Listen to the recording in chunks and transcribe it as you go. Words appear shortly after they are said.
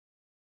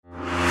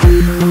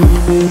Hello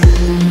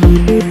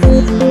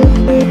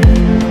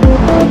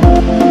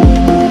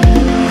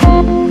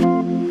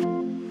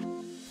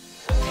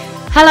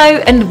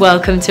and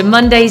welcome to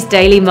Monday's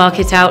Daily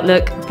Market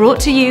Outlook,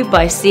 brought to you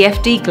by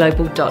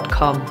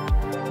CFDglobal.com.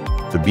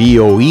 The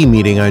BOE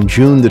meeting on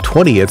June the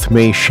 20th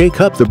may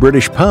shake up the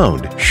British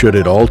pound, should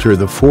it alter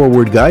the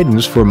forward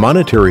guidance for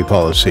monetary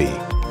policy.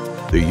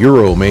 The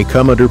euro may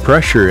come under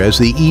pressure as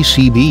the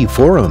ECB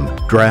Forum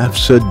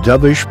drafts a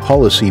dovish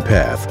policy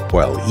path,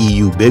 while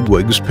EU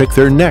bigwigs pick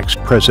their next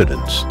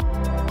presidents.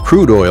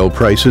 Crude oil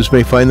prices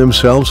may find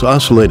themselves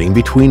oscillating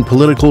between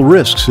political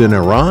risks in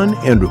Iran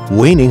and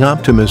waning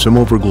optimism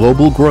over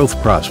global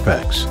growth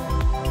prospects.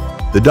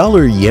 The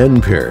dollar-yen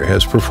pair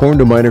has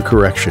performed a minor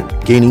correction,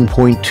 gaining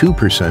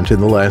 0.2% in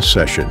the last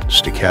session.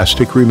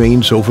 Stochastic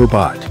remains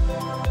overbought.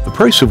 The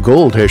price of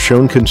gold has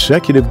shown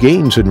consecutive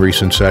gains in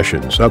recent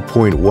sessions, up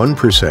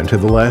 0.1%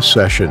 in the last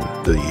session.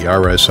 The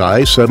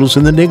RSI settles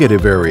in the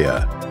negative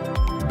area.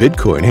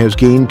 Bitcoin has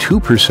gained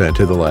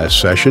 2% in the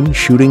last session,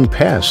 shooting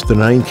past the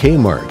 9K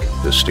mark.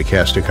 The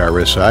stochastic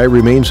RSI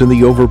remains in the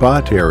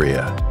overbought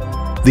area.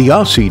 The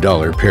Aussie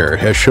dollar pair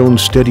has shown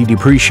steady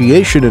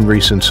depreciation in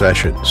recent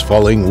sessions,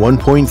 falling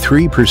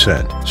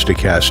 1.3%.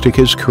 Stochastic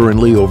is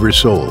currently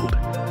oversold.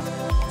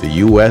 The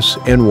U.S.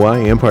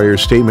 NY Empire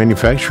State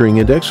Manufacturing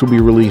Index will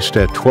be released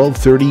at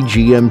 12:30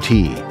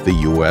 GMT, the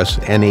U.S.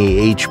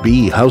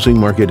 NAHB Housing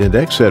Market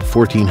Index at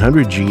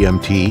 1400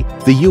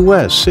 GMT, the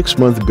U.S.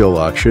 6-month bill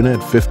auction at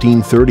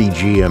 1530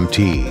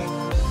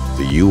 GMT,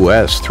 the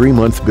U.S.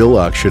 3-month bill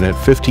auction at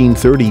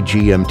 1530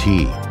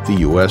 GMT,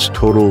 the U.S.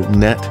 total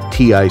net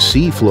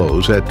TIC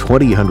flows at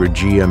 2000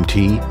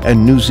 GMT,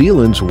 and New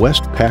Zealand's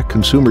Westpac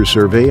Consumer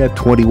Survey at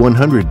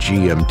 2100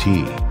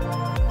 GMT.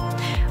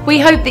 We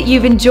hope that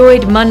you've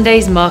enjoyed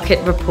Monday's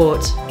market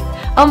report.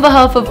 On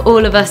behalf of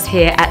all of us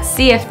here at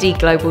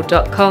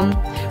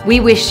CFDglobal.com, we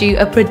wish you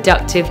a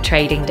productive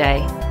trading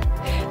day.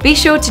 Be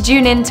sure to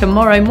tune in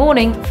tomorrow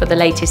morning for the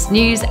latest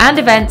news and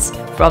events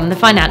from the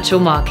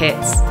financial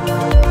markets.